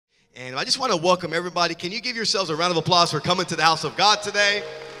And I just want to welcome everybody. Can you give yourselves a round of applause for coming to the house of God today?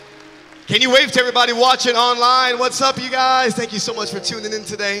 Can you wave to everybody watching online? What's up, you guys? Thank you so much for tuning in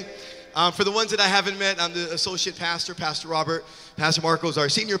today. For the ones that I haven't met, I'm the associate pastor, Pastor Robert. Pastor Marco's our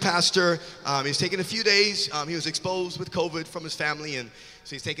senior pastor. He's taking a few days. He was exposed with COVID from his family, and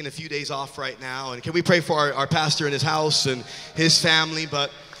so he's taking a few days off right now. And can we pray for our pastor and his house and his family?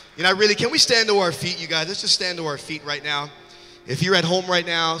 But, you know, really, can we stand to our feet, you guys? Let's just stand to our feet right now. If you're at home right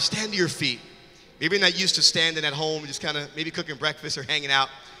now, stand to your feet. Maybe you're not used to standing at home, just kind of maybe cooking breakfast or hanging out.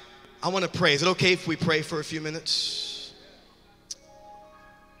 I want to pray. Is it okay if we pray for a few minutes?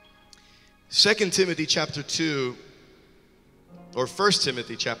 2 Timothy chapter 2, or 1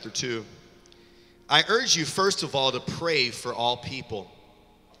 Timothy chapter 2. I urge you, first of all, to pray for all people.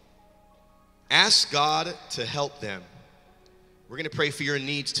 Ask God to help them. We're going to pray for your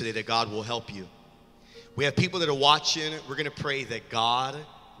needs today, that God will help you. We have people that are watching. We're going to pray that God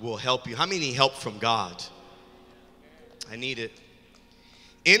will help you. How many need help from God? I need it.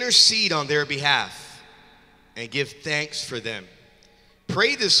 Intercede on their behalf and give thanks for them.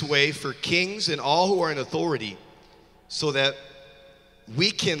 Pray this way for kings and all who are in authority, so that we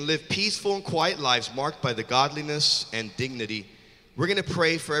can live peaceful and quiet lives marked by the godliness and dignity. We're going to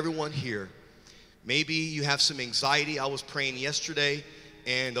pray for everyone here. Maybe you have some anxiety. I was praying yesterday,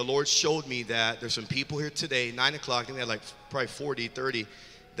 and the Lord showed me that there's some people here today, 9 o'clock, I think they had like probably 40, 30,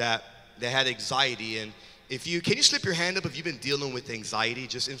 that had anxiety. And can you slip your hand up if you've been dealing with anxiety,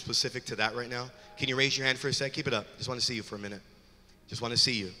 just in specific to that right now? Can you raise your hand for a sec? Keep it up. Just want to see you for a minute. Just want to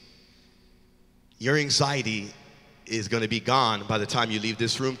see you. Your anxiety is going to be gone by the time you leave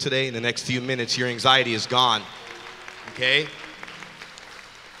this room today. In the next few minutes, your anxiety is gone. Okay?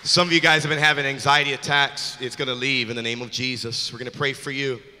 Some of you guys have been having anxiety attacks. It's going to leave in the name of Jesus. We're going to pray for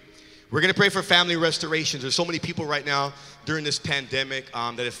you. We're going to pray for family restorations. There's so many people right now during this pandemic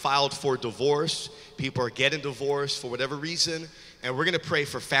that have filed for divorce. People are getting divorced for whatever reason. And we're going to pray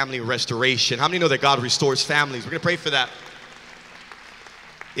for family restoration. How many know that God restores families? We're going to pray for that.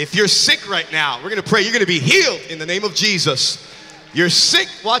 If you're sick right now, we're going to pray you're going to be healed in the name of Jesus. You're sick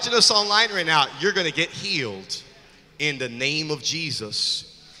watching us online right now, you're going to get healed in the name of Jesus.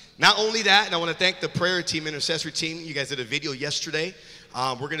 Not only that, and I want to thank the prayer team, intercessory team. You guys did a video yesterday.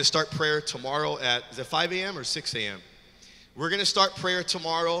 We're going to start prayer tomorrow at, is it 5 a.m. or 6 a.m.? We're going to start prayer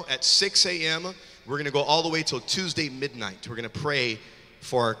tomorrow at 6 a.m. We're going to go all the way till Tuesday midnight. We're going to pray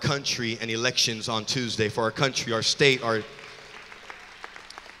for our country and elections on Tuesday, for our country, our state, our...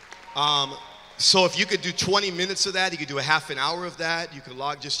 So if you could do 20 minutes of that, you could do a half an hour of that, you could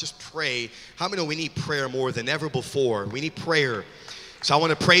just pray. How many know we need prayer more than ever before? We need prayer. So I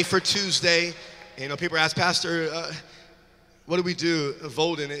want to pray for Tuesday. You know, people ask, Pastor, what do we do?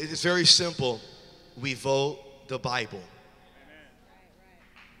 Voting. It's very simple. We vote the Bible.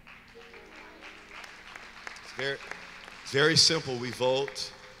 It's very simple. We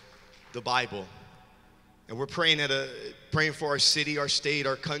vote the Bible. And we're praying for our city, our state,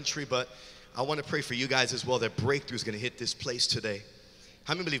 our country, but I want to pray for you guys as well, that breakthrough is going to hit this place today.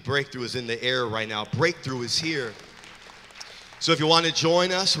 How many believe breakthrough is in the air right now? Breakthrough is here. So if you want to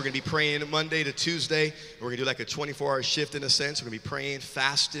join us, we're going to be praying Monday to Tuesday. We're going to do like a 24-hour shift in a sense. We're going to be praying,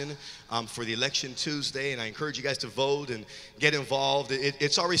 fasting for the election Tuesday, and I encourage you guys to vote and get involved.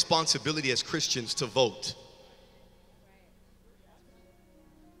 It's our responsibility as Christians to vote.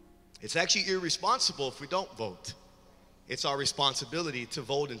 It's actually irresponsible if we don't vote. It's our responsibility to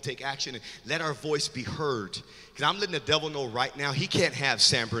vote and take action and let our voice be heard. Because I'm letting the devil know right now he can't have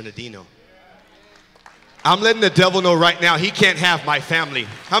San Bernardino. I'm letting the devil know right now he can't have my family.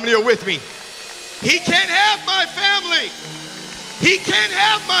 How many are with me? He can't have my family. He can't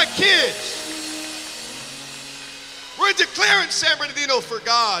have my kids. We're declaring San Bernardino for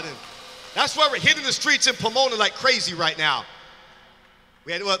God. And that's why we're hitting the streets in Pomona like crazy right now.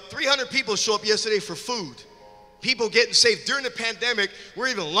 We had 300 people show up yesterday for food. People getting saved during the pandemic. We're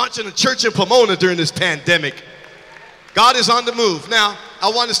even launching a church in Pomona during this pandemic. God is on the move. Now, I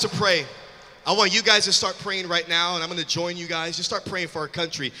want us to pray. I want you guys to start praying right now, and I'm going to join you guys. Just start praying for our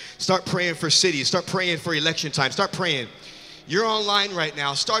country. Start praying for cities. Start praying for election time. Start praying. You're online right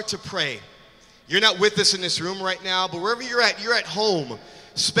now. Start to pray. You're not with us in this room right now, but wherever you're at home.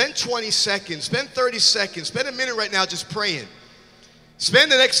 Spend 20 seconds. Spend 30 seconds. Spend a minute right now just praying.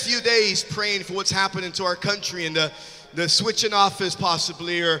 Spend the next few days praying for what's happening to our country and the switch in office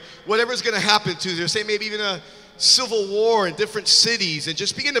possibly, or whatever's going to happen to there. Say maybe even a civil war in different cities, and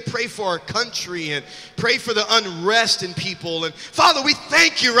just begin to pray for our country and pray for the unrest in people. And Father, we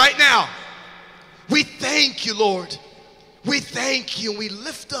thank you right now. We thank you, Lord. We thank you, and we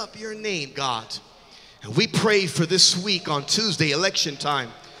lift up your name, God. And we pray for this week on Tuesday, election time.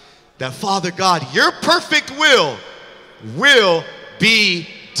 that, Father God, your perfect will be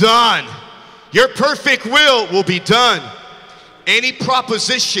done. Your perfect will be done. Any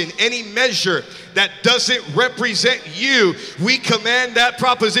proposition, any measure that doesn't represent you, we command that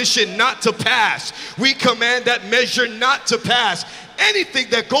proposition not to pass. We command that measure not to pass. Anything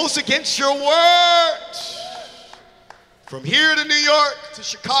that goes against your word. From here to New York to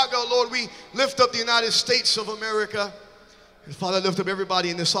Chicago, Lord, we lift up the United States of America. And Father, I lift up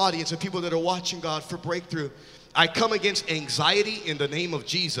everybody in this audience and people that are watching, God, for breakthrough. I come against anxiety in the name of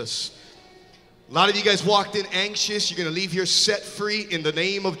Jesus. A lot of you guys walked in anxious. You're going to leave here set free in the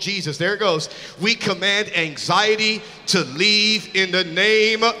name of Jesus. There it goes. We command anxiety to leave in the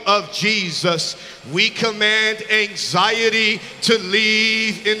name of Jesus. We command anxiety to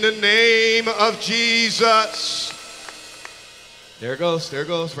leave in the name of Jesus. There it goes. There it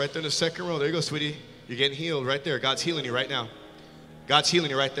goes. Right there in the second row. There you go, sweetie. You're getting healed right there. God's healing you right now. God's healing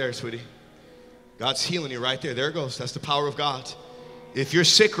you right there, sweetie. God's healing you right there. There it goes. That's the power of God. If you're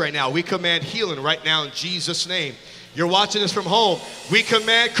sick right now, we command healing right now in Jesus' name. You're watching this from home. We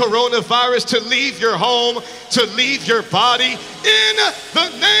command coronavirus to leave your home, to leave your body in the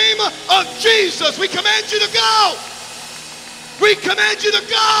name of Jesus. We command you to go. We command you to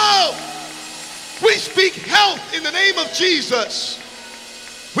go. We speak health in the name of Jesus.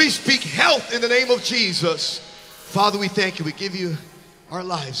 We speak health in the name of Jesus. Father, we thank you. We give you our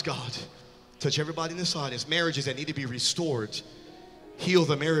lives, God. Touch everybody in this audience. Marriages that need to be restored. Heal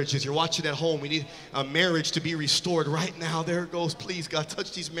the marriages. You're watching at home. We need a marriage to be restored right now. There it goes. Please, God,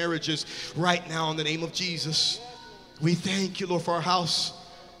 touch these marriages right now in the name of Jesus. We thank you, Lord, for our house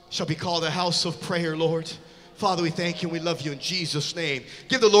shall be called a house of prayer, Lord. Father, we thank you and we love you in Jesus' name.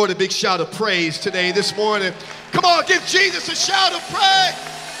 Give the Lord a big shout of praise today, this morning. Come on, give Jesus a shout of praise.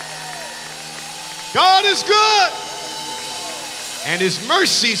 God is good, and his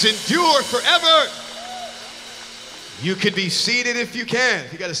mercies endure forever. You can be seated if you can.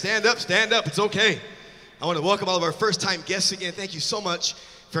 If you got to stand up, stand up. It's okay. I want to welcome all of our first-time guests again. Thank you so much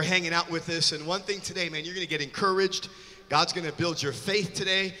for hanging out with us. And one thing today, man, you're going to get encouraged. God's going to build your faith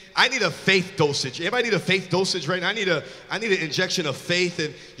today. I need a faith dosage. Anybody need a faith dosage right now? I need an injection of faith,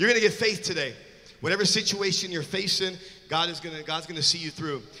 and you're going to get faith today. Whatever situation you're facing, God's going to see you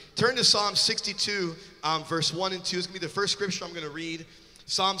through. Turn to Psalm 62, verse 1 and 2. It's going to be the first scripture I'm going to read.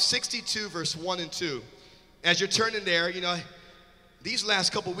 Psalm 62, verse 1 and 2. As you're turning there, you know, these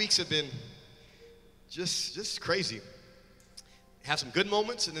last couple weeks have been just crazy. Have some good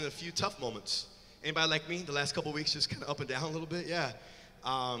moments and then a few tough moments. Anybody like me? The last couple weeks just kind of up and down a little bit? Yeah.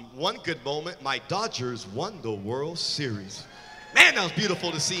 One good moment, my Dodgers won the World Series. Man, that was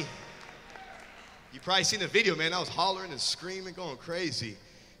beautiful to see. You probably seen the video, man. I was hollering and screaming, going crazy.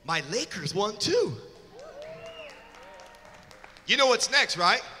 My Lakers won too. You know what's next,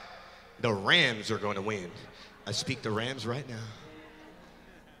 right? The Rams are going to win. I speak the Rams right now.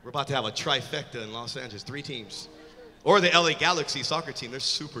 We're about to have a trifecta in Los Angeles, 3 teams. Or the LA Galaxy soccer team, they're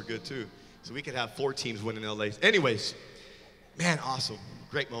super good too. So we could have 4 teams winning LA. Anyways, man, awesome,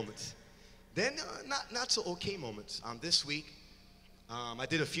 great moments. Then not so okay moments. This week, I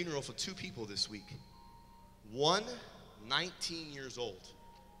did a funeral for 2 people this week. One, 19 years old.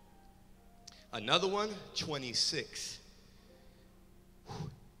 Another one, 26. Whew.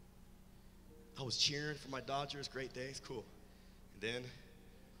 I was cheering for my Dodgers, great days, cool. And then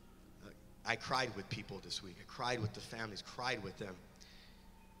I cried with people this week. I cried with the families, cried with them.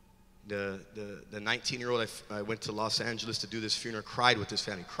 The 19-year-old, I went to Los Angeles to do this funeral, cried with this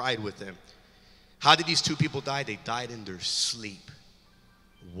family, cried with them. How did these 2 people die? They died in their sleep.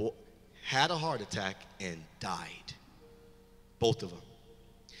 Had a heart attack and died. Both of them.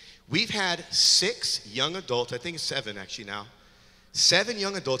 We've had 6 young adults, I think it's 7 actually now. 7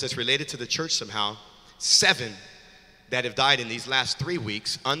 young adults that's related to the church somehow, 7 that have died in these last 3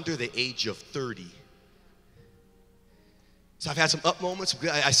 weeks under the age of 30. So I've had some up moments.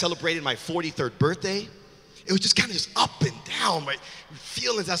 I celebrated my 43rd birthday. It was just kind of just up and down, my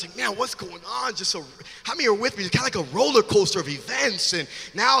feelings. I was like, man, what's going on? Just so, how many are with me? It's kind of like a roller coaster of events. And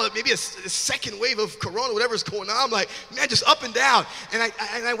now maybe a second wave of corona, whatever's going on. I'm like, man, just up and down. And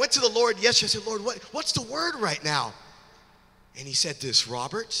I went to the Lord yesterday. I said, Lord, what's the word right now? And he said this,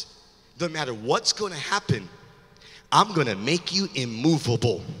 Robert, no matter what's going to happen, I'm going to make you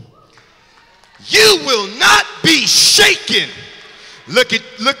immovable. You will not be shaken. Look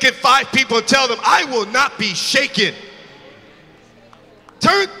at 5 people and tell them, I will not be shaken.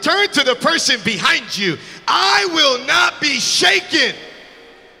 Turn to the person behind you. I will not be shaken.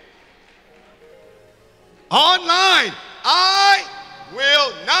 Online, I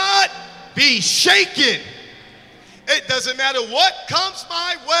will not be shaken. It doesn't matter what comes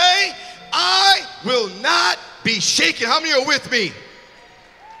my way. will not be shaken. How many are with me?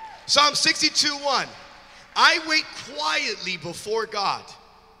 Psalm 62:1. I wait quietly before God,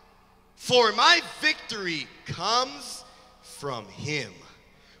 for my victory comes from him.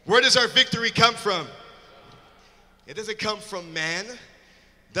 Where does our victory come from? It doesn't come from man.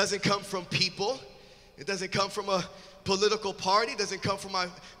 It doesn't come from people. It doesn't come from a political party. It doesn't come from my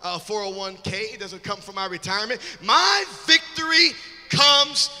 401k. It doesn't come from my retirement. My victory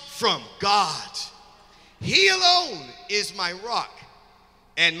comes from God. He alone is my rock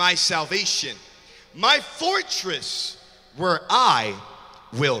and my salvation, my fortress where I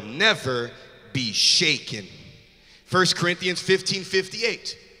will never be shaken. 1 Corinthians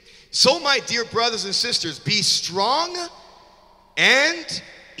 15:58. So my dear brothers and sisters, be strong and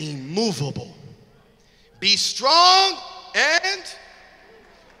immovable. Be strong and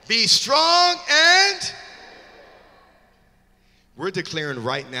we're declaring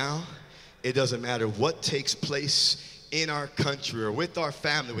right now, it doesn't matter what takes place in our country or with our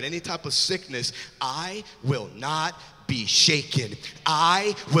family, with any type of sickness, I will not be shaken.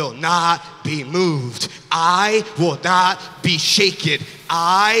 I will not be moved. I will not be shaken.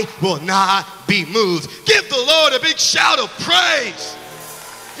 I will not be moved. Give the Lord a big shout of praise.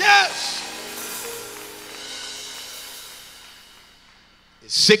 Yes.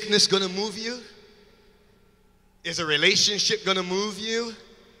 Is sickness going to move you? Is a relationship going to move you?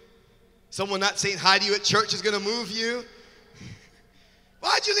 Someone not saying hi to you at church is going to move you?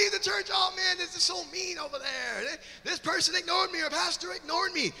 Why'd you leave the church? Oh man, this is so mean over there. This person ignored me, or pastor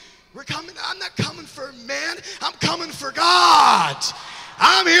ignored me. I'm not coming for man, I'm coming for God.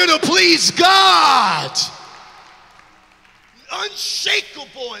 I'm here to please God.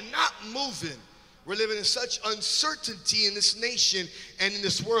 Unshakable and not moving. We're living in such uncertainty in this nation and in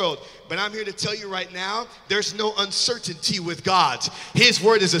this world. But I'm here to tell you right now, there's no uncertainty with God. His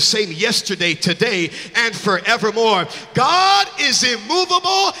word is the same yesterday, today, and forevermore. God is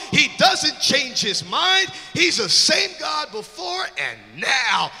immovable. He doesn't change his mind. He's the same God before and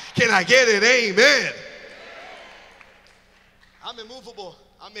now. Can I get it? Amen. I'm immovable.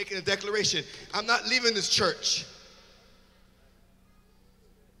 I'm making a declaration. I'm not leaving this church.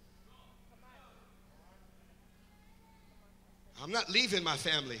 I'm not leaving my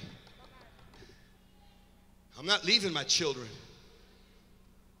family. I'm not leaving my children.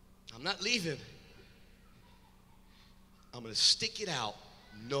 I'm not leaving. I'm going to stick it out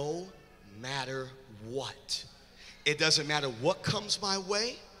no matter what. It doesn't matter what comes my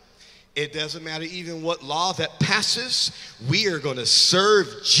way. It doesn't matter even what law that passes. We are going to serve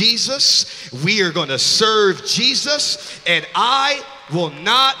Jesus. We are going to serve Jesus, and I will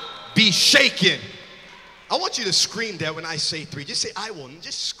not be shaken. I want you to scream that when I say three. Just say, I will.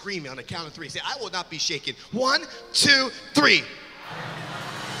 Just scream it on the count of three. Say, I will not be shaken. 1, 2, 3.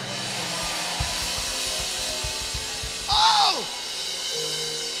 Oh!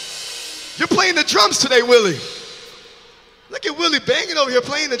 You're playing the drums today, Willie. Look at Willie banging over here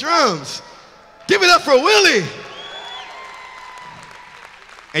playing the drums. Give it up for Willie.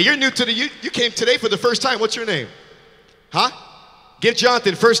 And you're new to you came today for the first time. What's your name? Huh? Give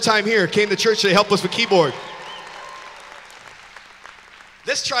Jonathan, first time here, came to church to help us with keyboard.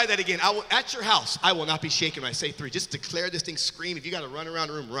 Let's try that again. At your house, I will not be shaken when I say three. Just declare this thing, scream. If you got to run around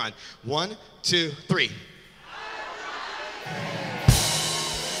the room, run. 1, 2, 3.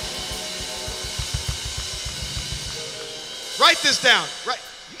 Write this down. Right.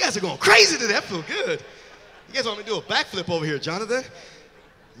 You guys are going crazy today. That feels good. You guys want me to do a backflip over here, Jonathan?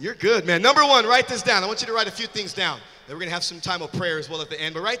 You're good, man. Number 1, write this down. I want you to write a few things down. Then we're going to have some time of prayer as well at the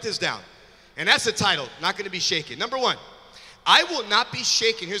end. But write this down. And that's the title, Not Going to Be Shaken. Number 1, I will not be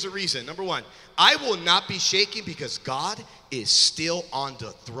shaken. Here's a reason. Number 1, I will not be shaken because God is still on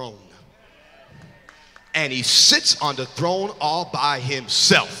the throne. And he sits on the throne all by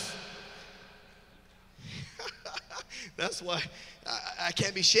himself. That's why I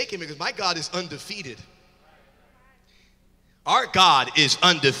can't be shaken, because my God is undefeated. Our God is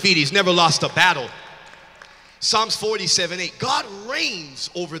undefeated. He's never lost a battle. Psalms 47:8. God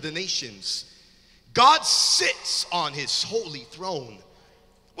reigns over the nations. God sits on his holy throne.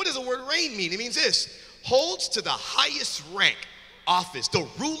 What does the word reign mean? It means this: holds to the highest rank office, the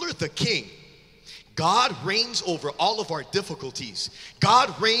ruler, the king. God reigns over all of our difficulties.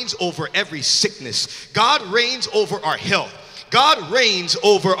 God reigns over every sickness. God reigns over our health. God reigns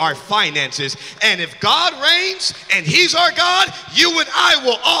over our finances. And if God reigns and he's our God, you and I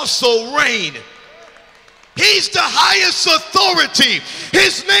will also reign. He's the highest authority.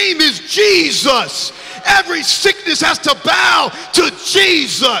 His name is Jesus. Every sickness has to bow to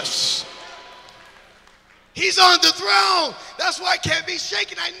Jesus. He's on the throne. That's why I can't be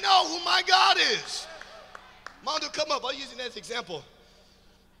shaken. I know who my God is. Mondo, come up. I'll use you as an example.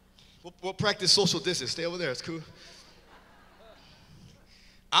 We'll practice social distance. Stay over there. It's cool.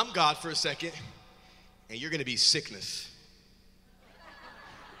 I'm God for a second, and you're going to be sickness.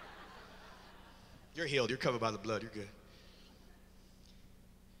 You're healed. You're covered by the blood. You're good.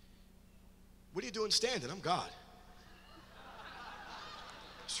 What are you doing standing? I'm God.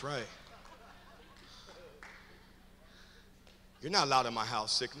 That's right. You're not allowed in my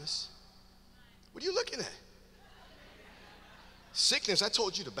house, sickness. What are you looking at? Sickness, I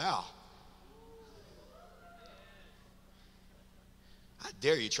told you to bow. I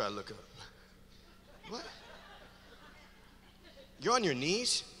dare you try to look up. What? You're on your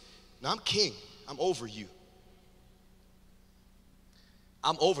knees? No, I'm king. I'm over you.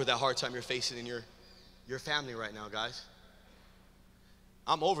 I'm over that hard time you're facing in your family right now, guys.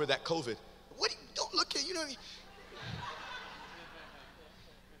 I'm over that COVID. What? Don't look at you. Know what I mean?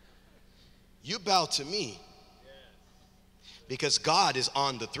 You bow to me because God is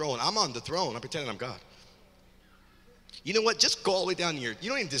on the throne. I'm on the throne. I'm pretending I'm God. You know what? Just go all the way down you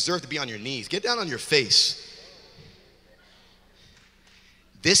don't even deserve to be on your knees. Get down on your face.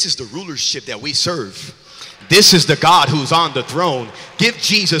 This is the rulership that we serve. This is the God who's on the throne. Give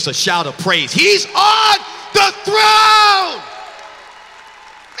Jesus a shout of praise. He's on the throne.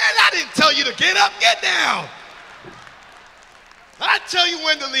 Man, I didn't tell you to get up. Get down. I tell you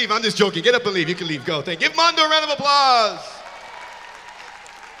when to leave. I'm just joking. Get up and leave. You can leave. Go. Give Mondo a round of applause.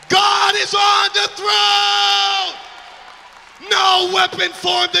 God is on the throne. No weapon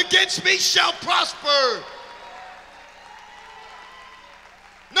formed against me shall prosper.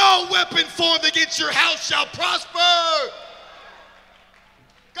 No weapon formed against your house shall prosper.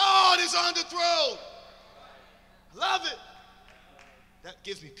 God is on the throne. Love it. That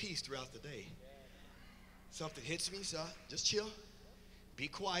gives me peace throughout the day. Something hits me, so just chill. Be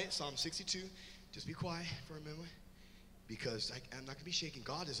quiet. Psalm 62. Just be quiet for a moment. Because I'm not going to be shaken.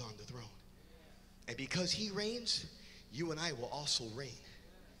 God is on the throne. And because he reigns, you and I will also reign.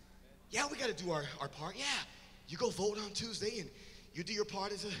 Yeah, we got to do our part. Yeah, you go vote on Tuesday and you do your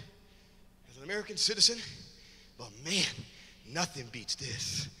part as an American citizen. But man, nothing beats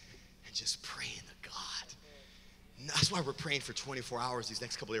this. And just praying to God. That's why we're praying for 24 hours these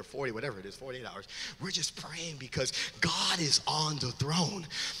next couple of 40, whatever it is, 48 hours. We're just praying because God is on the throne.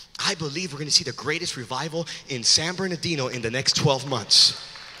 I believe we're going to see the greatest revival in San Bernardino in the next 12 months.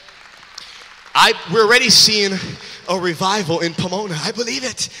 We're already seeing a revival in Pomona. I believe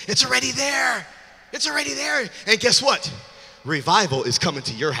it. It's already there. It's already there. And guess what? Revival is coming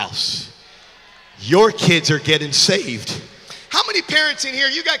to your house. Your kids are getting saved. How many parents in here,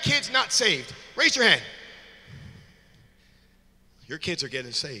 you got kids not saved? Raise your hand. Your kids are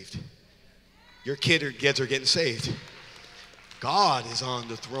getting saved. Your kids are getting saved. God is on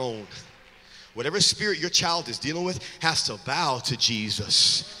the throne. Whatever spirit your child is dealing with has to bow to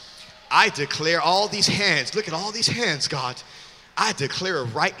Jesus. I declare all these hands, look at all these hands, God. I declare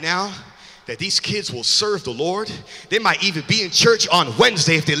right now that these kids will serve the Lord. They might even be in church on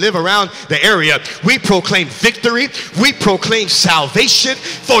Wednesday if they live around the area. We proclaim victory. We proclaim salvation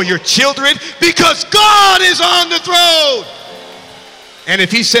for your children because God is on the throne. And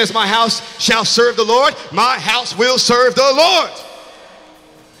if he says my house shall serve the Lord, my house will serve the Lord.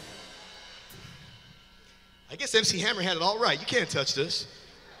 I guess MC Hammer had it all right. You can't touch this.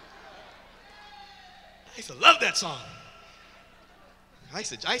 I used to love that song. I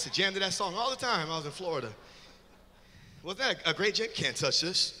used to jam to that song all the time. I was in Florida. Wasn't that a great jam? Can't touch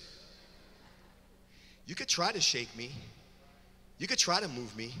this. You could try to shake me. You could try to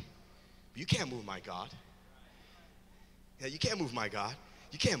move me. But you can't move my God. Yeah, you can't move my God.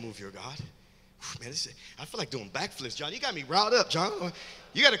 You can't move your God. Man, I feel like doing backflips, John. You got me riled up, John.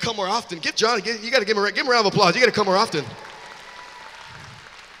 You got to come more often. You got to give him a round of applause. You got to come more often.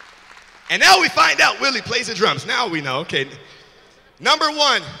 And now we find out Willie plays the drums. Now we know. Okay. Number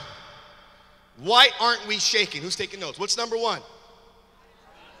one, why aren't we shaking? Who's taking notes? What's number one?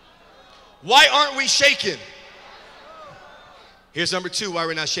 Why aren't we shaking? Here's number two, why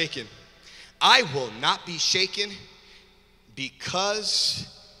we're not shaking. I will not be shaken because,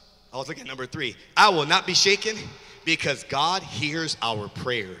 I was looking at number three. I will not be shaken because God hears our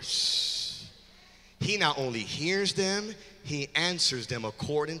prayers. He not only hears them, he answers them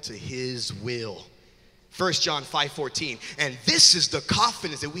according to his will. 1 John 5:14. And this is the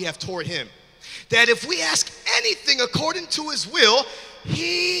confidence that we have toward him, that if we ask anything according to his will,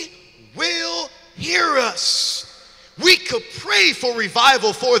 he will hear us. We could pray for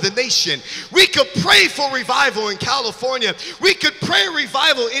revival for the nation. We could pray for revival in California. We could pray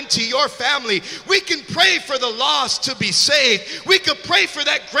revival into your family. We can pray for the lost to be saved. We could pray for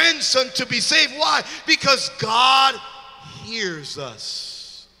that grandson to be saved. Why? Because God hears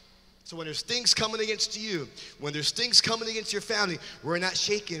us. So when there's things coming against you, when there's things coming against your family, we're not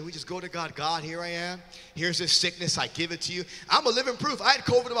shaking. We just go to God. God, here I am. Here's this sickness. I give it to you. I'm a living proof. I had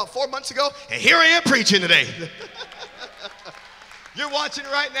COVID about 4 months ago, and here I am preaching today. You're watching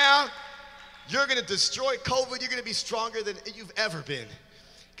right now. You're going to destroy COVID. You're going to be stronger than you've ever been.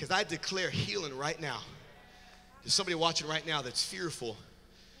 Because I declare healing right now. There's somebody watching right now that's fearful.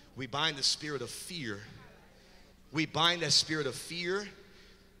 We bind the spirit of fear. We bind that spirit of fear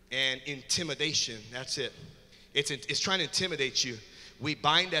and intimidation. That's it. It's trying to intimidate you. We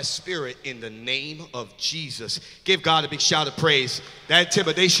bind that spirit in the name of Jesus. Give God a big shout of praise. That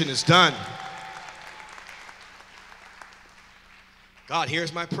intimidation is done. God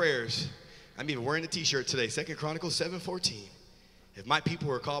hears my prayers. I'm even wearing a t-shirt today. 2 Chronicles 7:14. If my people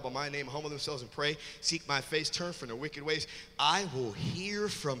who are called by my name humble themselves and pray, seek my face, turn from their wicked ways, I will hear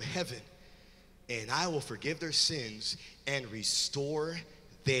from heaven, and I will forgive their sins and restore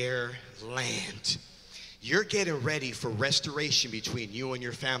their land. You're getting ready for restoration between you and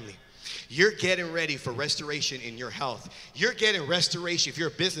your family. You're getting ready for restoration in your health. You're getting restoration. If you're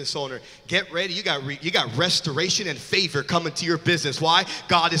a business owner, get ready. You got restoration and favor coming to your business. Why?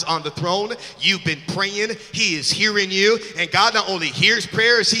 God is on the throne. You've been praying. He is hearing you. And God not only hears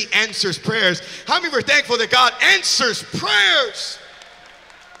prayers, he answers prayers. How many are thankful that God answers prayers?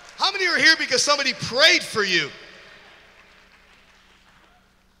 How many are here because somebody prayed for you?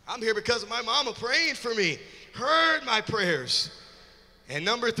 I'm here because of my mama praying for me, heard my prayers. And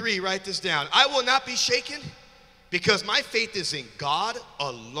number 3, write this down. I will not be shaken because my faith is in God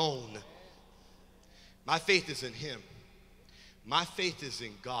alone. My faith is in him. My faith is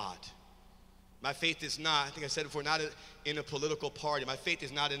in God. My faith is not, I think I said it before, not in a political party. My faith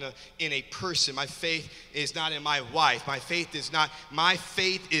is not in a person. My faith is not in my wife. My faith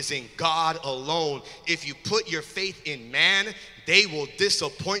is in God alone. If you put your faith in man, they will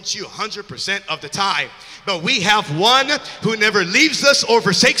disappoint you 100% of the time. But we have one who never leaves us or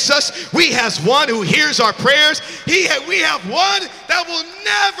forsakes us. We have one who hears our prayers. We have one that will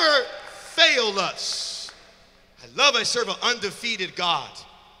never fail us. I serve an undefeated God.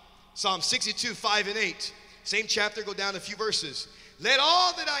 Psalm 62, 5 and 8. Same chapter, go down a few verses. Let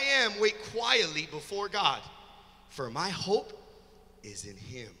all that I am wait quietly before God, for my hope is in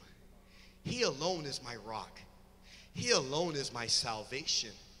him. He alone is my rock. He alone is my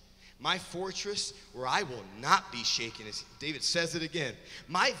salvation, my fortress where I will not be shaken. As David says it again.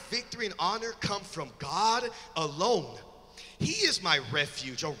 My victory and honor come from God alone. He is my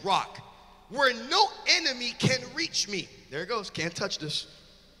refuge, a rock where no enemy can reach me. There it goes. Can't touch this.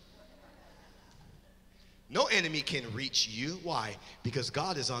 No enemy can reach you. Why? Because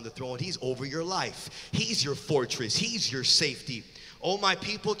God is on the throne. He's over your life. He's your fortress. He's your safety. Oh, my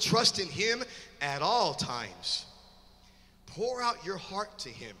people, trust in him at all times. Pour out your heart to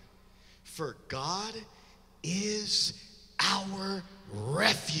him, for God is our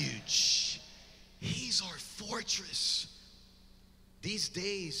refuge. He's our fortress. These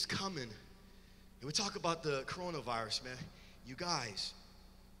days coming, and we talk about the coronavirus, man. You guys,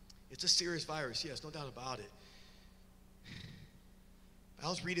 it's a serious virus, yes, no doubt about it. I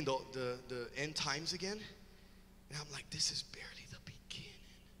was reading the end times again, and I'm like, this is barely the beginning.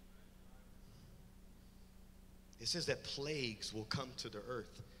 It says that plagues will come to the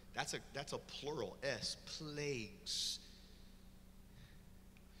earth. That's a plural S, plagues.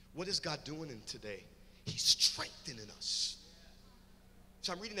 What is God doing in today? He's strengthening us.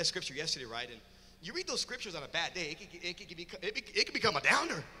 So I'm reading that scripture yesterday, right? And you read those scriptures on a bad day, it can become a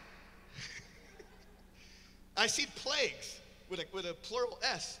downer. I see plagues with a plural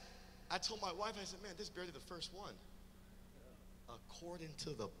S. I told my wife, I said, man, this is barely the first one. According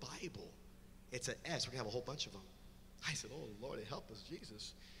to the Bible, it's an S. We're going to have a whole bunch of them. I said, oh, Lord, help us,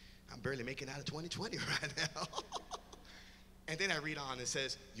 Jesus. I'm barely making it out of 2020 right now. And then I read on, it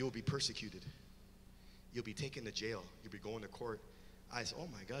says, you'll be persecuted. You'll be taken to jail. You'll be going to court. I said, oh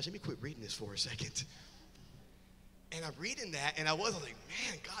my gosh, let me quit reading this for a second. And I'm reading that, and I was like,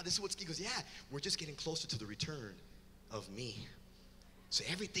 man, God, this is what's, he goes, yeah, we're just getting closer to the return of me. So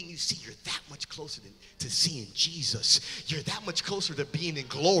everything you see, you're that much closer to seeing Jesus. You're that much closer to being in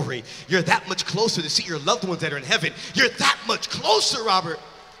glory. You're that much closer to see your loved ones that are in heaven. You're that much closer, Robert.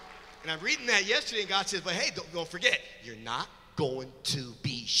 And I'm reading that yesterday, and God says, but hey, don't forget, you're not going to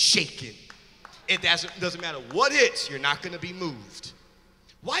be shaken. It doesn't matter what hits, you're not going to be moved.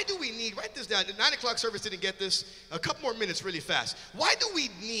 Why Why do we need, write this down, the 9 o'clock service didn't get this, a couple more minutes really fast. Why do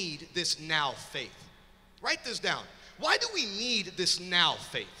we need this now faith? Write this down. Why do we need this now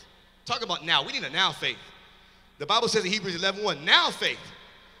faith? Talk about now, we need a now faith. The Bible says in Hebrews 11:1, now faith.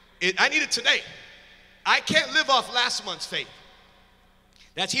 I need it today. I can't live off last month's faith.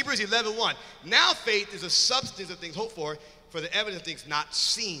 That's Hebrews 11:1. Now faith is a substance of things hoped for the evidence of things not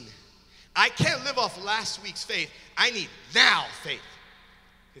seen. I can't live off last week's faith. I need now faith.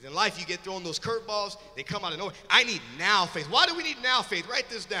 Because in life you get thrown those curveballs, they come out of nowhere. I need now faith. Why do we need now faith? Write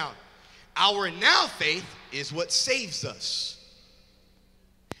this down. Our now faith is what saves us.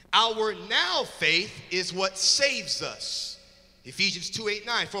 Our now faith is what saves us. Ephesians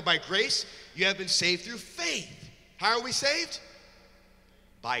 2:8-9. For by grace you have been saved through faith. How are we saved?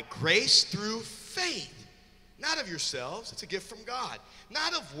 By grace through faith. Not of yourselves, it's a gift from God.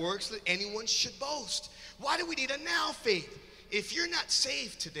 Not of works that anyone should boast. Why do we need a now faith? If you're not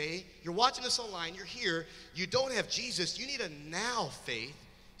saved today, you're watching us online, you're here, you don't have Jesus, you need a now faith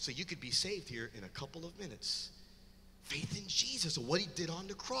so you could be saved here in a couple of minutes. Faith in Jesus and what he did on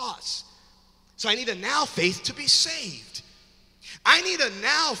the cross. So I need a now faith to be saved. I need a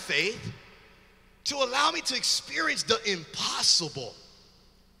now faith to allow me to experience the impossible.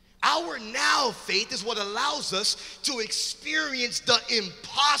 Our now faith is what allows us to experience the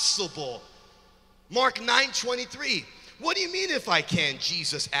impossible. Mark 9:23. What do you mean if I can?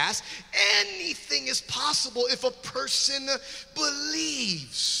 Jesus asked. Anything is possible if a person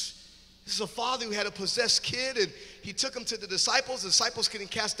believes. This is a father who had a possessed kid, and he took him to the disciples. The disciples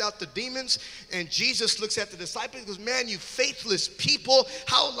couldn't cast out the demons, and Jesus looks at the disciples and goes, man, you faithless people,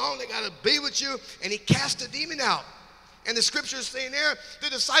 how long they got to be with you? And he cast the demon out. And the scripture is saying there, the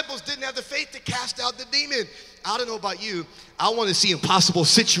disciples didn't have the faith to cast out the demon. I don't know about you. I want to see impossible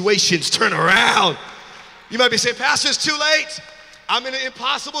situations turn around. You might be saying, Pastor, it's too late. I'm in an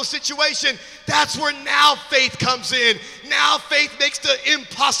impossible situation. That's where now faith comes in. Now faith makes the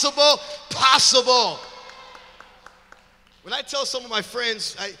impossible possible. When I tell some of my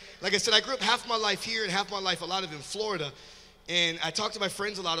friends, like I said, I grew up half my life here and half my life a lot of in Florida. And I talk to my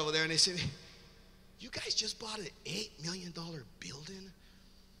friends a lot over there, and they say, you guys just bought an $8 million building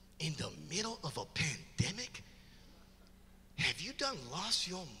in the middle of a pandemic? Have you done lost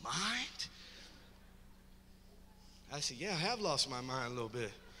your mind? I said, yeah, I have lost my mind a little bit.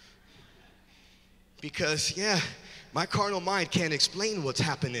 Because, yeah, my carnal mind can't explain what's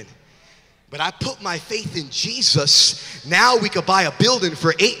happening. But I put my faith in Jesus. Now we could buy a building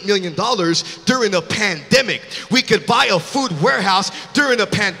for $8 million during a pandemic. We could buy a food warehouse during a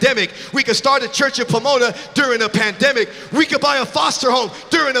pandemic. We could start a church in Pomona during a pandemic. We could buy a foster home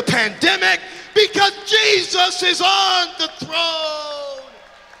during a pandemic because Jesus is on the throne.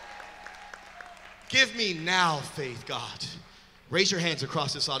 Give me now faith, God. Raise your hands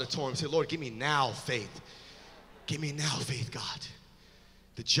across this auditorium and say, Lord, give me now faith. Give me now faith, God.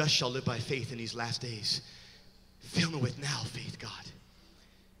 The just shall live by faith in these last days. Fill me with now faith, God.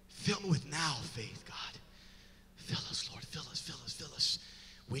 Fill me with now faith, God. Fill us, Lord. Fill us, fill us, fill us.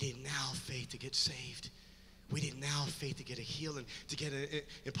 We need now faith to get saved. We need now faith to get a healing, to get an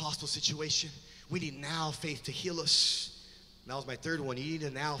impossible situation. We need now faith to heal us. And that was my third one. You need a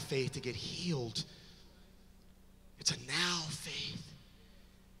now faith to get healed. It's a now faith.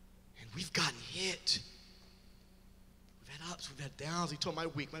 And we've gotten hit. We've had ups, we've had downs. He told my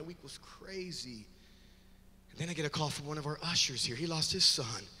week was crazy. And then I get a call from one of our ushers here. He lost his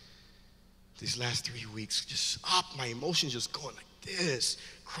son these last 3 weeks. Just up, my emotions just going like this.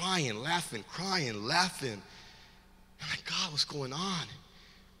 Crying, laughing, crying, laughing. I'm like, God, what's going on?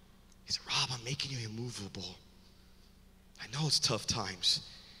 He said, Rob, I'm making you immovable. I know it's tough times.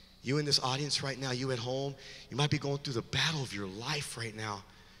 You in this audience right now, you at home, you might be going through the battle of your life right now.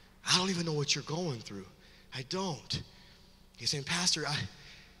 I don't even know what you're going through. I don't. He's saying, Pastor,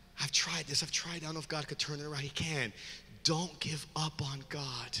 I've tried this. I've tried. I don't know if God could turn it around. He can. Don't give up on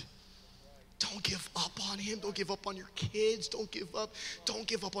God. Don't give up on him. Don't give up on your kids. Don't give up. Don't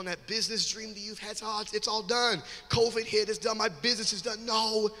give up on that business dream that you've had. It's all done. COVID hit. It's done. My business is done.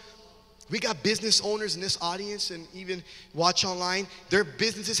 No. We got business owners in this audience and even watch online. Their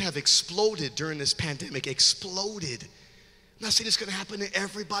businesses have exploded during this pandemic. Exploded. I'm not saying it's going to happen to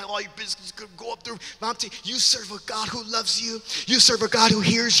everybody. All your businesses could go up there. But I'm telling you, you serve a God who loves you. You serve a God who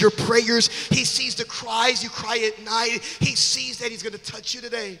hears your prayers. He sees the cries you cry at night. He sees that he's going to touch you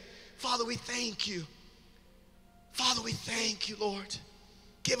today. Father, we thank you. Father, we thank you, Lord.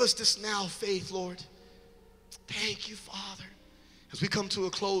 Give us this now faith, Lord. Thank you, Father. As we come to a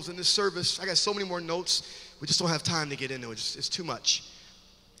close in this service, I got so many more notes. We just don't have time to get into it. It's too much.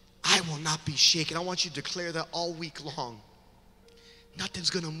 I will not be shaken. I want you to declare that all week long. Nothing's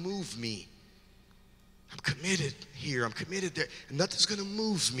going to move me. I'm committed here. I'm committed there. And nothing's going to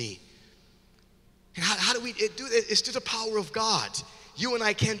move me. And how do we do it? It's just the power of God. You and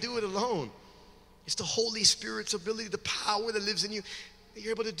I can't do it alone. It's the Holy Spirit's ability, the power that lives in you, that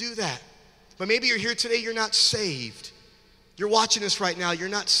you're able to do that. But maybe you're here today, you're not saved. You're watching this right now, you're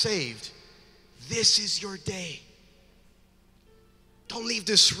not saved. This is your day. Don't leave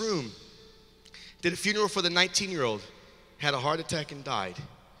this room. Did a funeral for the 19-year-old, had a heart attack and died.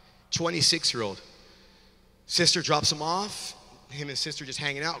 26-year-old. Sister drops him off. Him and sister just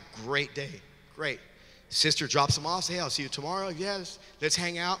hanging out. Great day. Great. Sister drops him off. Say, hey, I'll see you tomorrow. Yes, let's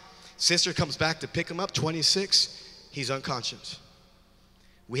hang out. Sister comes back to pick him up. 26. He's unconscious.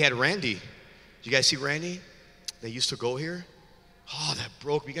 We had Randy. Did you guys see Randy? They used to go here. Oh, that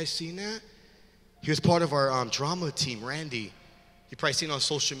broke me. You guys seen that? He was part of our drama team, Randy. You probably seen it on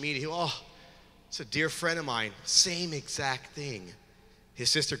social media. It's a dear friend of mine. Same exact thing. His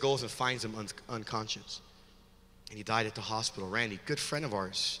sister goes and finds him unconscious. And he died at the hospital. Randy, good friend of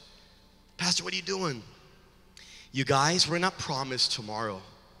ours. Pastor, what are you doing? You guys, we're not promised tomorrow.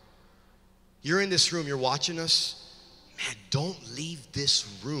 You're in this room, you're watching us. Man, don't leave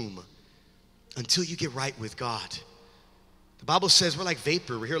this room until you get right with God. The Bible says we're like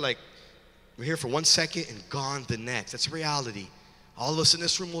vapor. We're here for 1 second and gone the next. That's reality. All of us in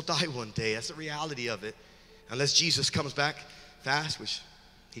this room will die one day. That's the reality of it. Unless Jesus comes back fast, which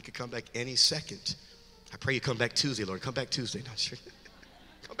he could come back any second. I pray you come back Tuesday, Lord. Come back Tuesday. Not sure.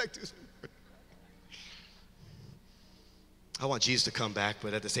 Come back Tuesday. I want Jesus to come back,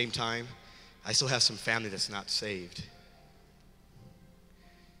 but at the same time, I still have some family that's not saved.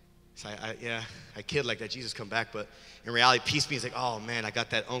 So I kid like that, Jesus come back, but in reality, peace means like, oh man, I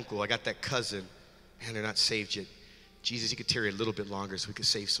got that uncle, I got that cousin, and they're not saved yet. Jesus, you could tarry a little bit longer so we could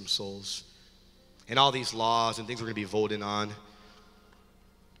save some souls. And all these laws and things we're going to be voting on,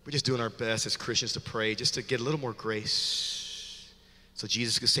 we're just doing our best as Christians to pray, just to get a little more grace so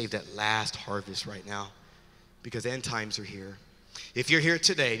Jesus could save that last harvest right now, because end times are here. If you're here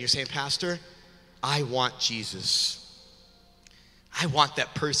today and you're saying, Pastor, I want Jesus. I want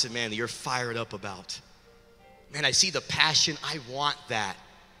that person, man, that you're fired up about. Man, I see the passion. I want that.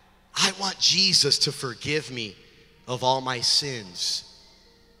 I want Jesus to forgive me of all my sins.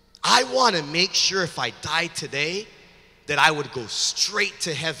 I want to make sure if I died today that I would go straight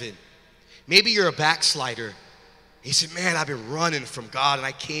to heaven. Maybe you're a backslider. You said, man, I've been running from God and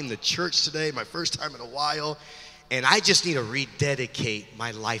I came to church today, my first time in a while, and I just need to rededicate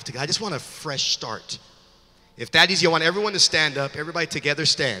my life to God. I just want a fresh start. If that is you, I want everyone to stand up. Everybody together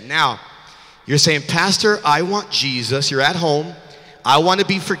stand. Now, you're saying, Pastor, I want Jesus. You're at home. I want to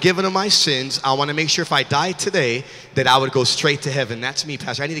be forgiven of my sins. I want to make sure if I die today that I would go straight to heaven. That's me,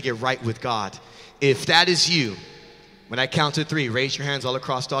 Pastor. I need to get right with God. If that is you, when I count to 3, raise your hands all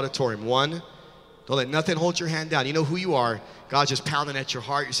across the auditorium. 1, don't let nothing hold your hand down. You know who you are. God's just pounding at your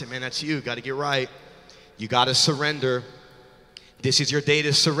heart. You say, man, that's you. Got to get right. You got to surrender. This is your day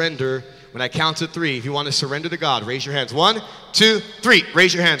to surrender. When I count to 3, if you want to surrender to God, raise your hands. 1, 2, 3.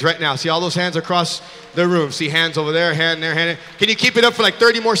 Raise your hands right now. See all those hands across the room. See hands over there, hand there, hand there. Can you keep it up for like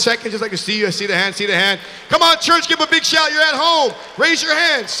 30 more seconds? Just like I see you. I see the hand, see the hand. Come on, church, give a big shout. You're at home. Raise your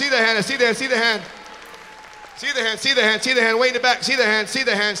hand. See the hand, I see the hand, see the hand. See the hand, see the hand, see the hand. Way in the back. See the hand, see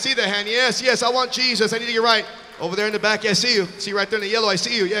the hand, see the hand. Yes, yes, I want Jesus. I need to get right. Over there in the back, yeah, I see you. See right there in the yellow, I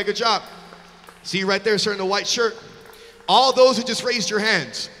see you. Yeah, good job. See you right there, sir, in the white shirt. All those who just raised your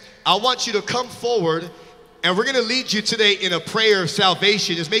hands, I want you to come forward, and we're going to lead you today in a prayer of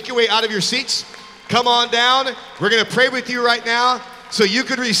salvation. Just make your way out of your seats. Come on down. We're going to pray with you right now so you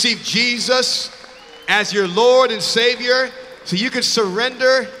could receive Jesus as your Lord and Savior, so you could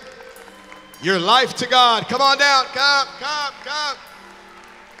surrender your life to God. Come on down. Come, come, come.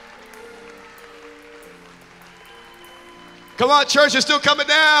 Come on, church, you're still coming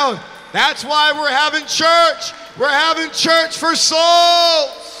down. That's why we're having church. We're having church for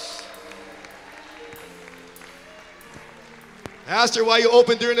souls. Pastor, why you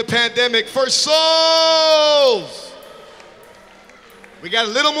open during the pandemic? For souls. We got a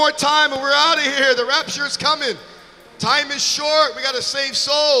little more time and we're out of here. The rapture is coming. Time is short. We got to save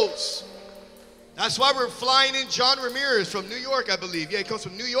souls. That's why we're flying in John Ramirez from New York, I believe. Yeah, he comes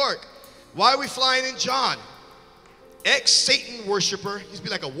from New York. Why are we flying in John? Ex-Satan worshiper. He used to be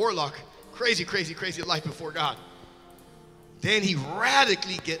like a warlock. Crazy, crazy, crazy life before God. Then he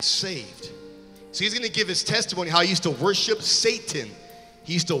radically gets saved. So he's going to give his testimony how he used to worship Satan.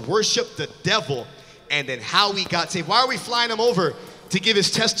 He used to worship the devil. And then how he got saved. Why are we flying him over? To give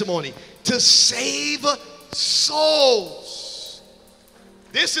his testimony. To save souls.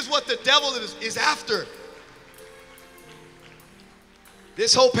 This is what the devil is after.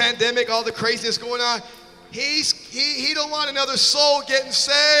 This whole pandemic, all the craziness going on, he don't want another soul getting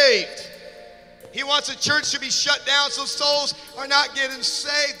saved. He wants the church to be shut down so souls are not getting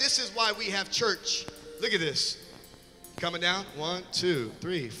saved. This is why we have church. Look at this. Coming down. 1, 2,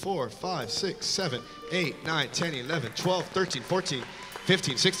 3, 4, 5, 6, 7, 8, 9, 10, 11, 12, 13, 14,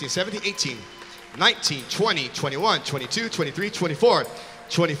 15, 16, 17, 18, 19, 20, 21, 22, 23, 24,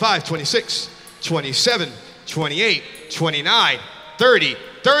 25, 26, 27, 28, 29, 30,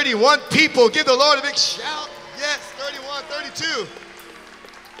 31 people. Give the Lord a big shout. Yes, 31, 32.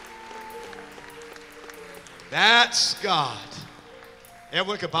 That's God.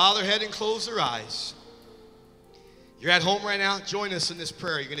 Everyone can bow their head and close their eyes. You're at home right now. Join us in this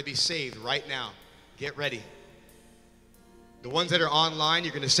prayer. You're going to be saved right now. Get ready. The ones that are online,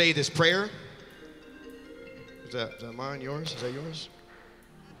 you're going to say this prayer. Is that mine, yours? Is that yours?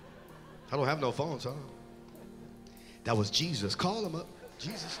 I don't have no phones, huh? That was Jesus. Call him up.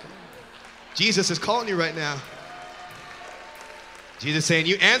 Jesus, call him. Jesus is calling you right now. Jesus saying,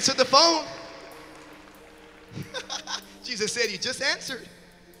 you answered the phone. Jesus said, you just answered.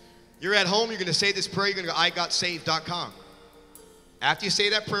 You're at home, you're going to say this prayer, you're going to go IGotSaved.com. After you say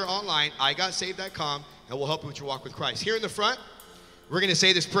that prayer online, IGotSaved.com, and we'll help you with your walk with Christ. Here in the front, we're going to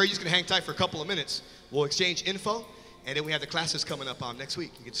say this prayer. You're just going to hang tight for a couple of minutes. We'll exchange info, and then we have the classes coming up next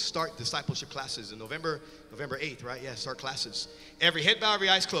week. You can start discipleship classes in November 8th, right? Yeah, start classes. Every head bow, every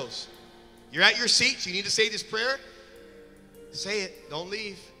eyes closed. You're at your seats. You need to say this prayer. Say it. Don't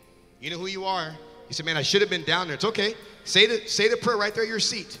leave. You know who you are. You say, man, I should have been down there. It's okay. Say the prayer right there at your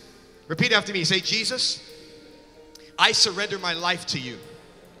seat. Repeat after me. Say, Jesus, I surrender my life to you.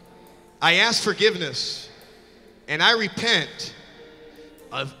 I ask forgiveness, and I repent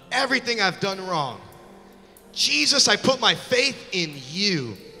of everything I've done wrong. Jesus, I put my faith in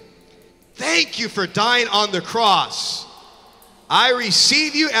you. Thank you for dying on the cross. I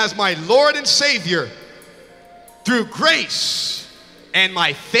receive you as my Lord and Savior through grace and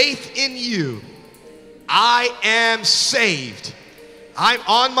my faith in you. I am saved. I'm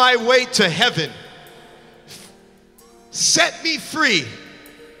on my way to heaven. Set me free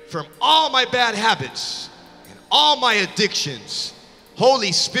from all my bad habits and all my addictions.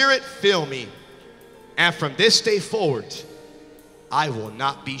 Holy Spirit, fill me. And from this day forward, I will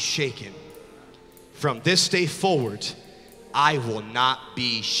not be shaken. From this day forward, I will not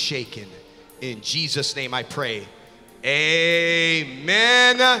be shaken. In Jesus' name I pray.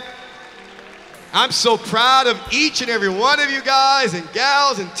 Amen. I'm so proud of each and every one of you guys and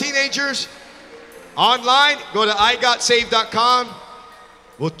gals and teenagers. Online, go to IGotSaved.com.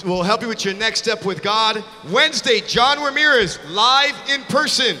 We'll help you with your next step with God. Wednesday, John Ramirez, live in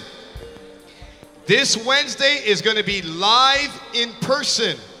person. This Wednesday is going to be live in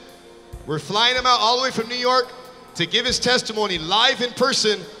person. We're flying him out all the way from New York to give his testimony live in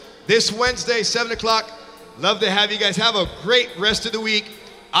person this Wednesday, 7 o'clock. Love to have you guys. Have a great rest of the week.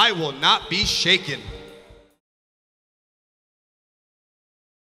 I will not be shaken.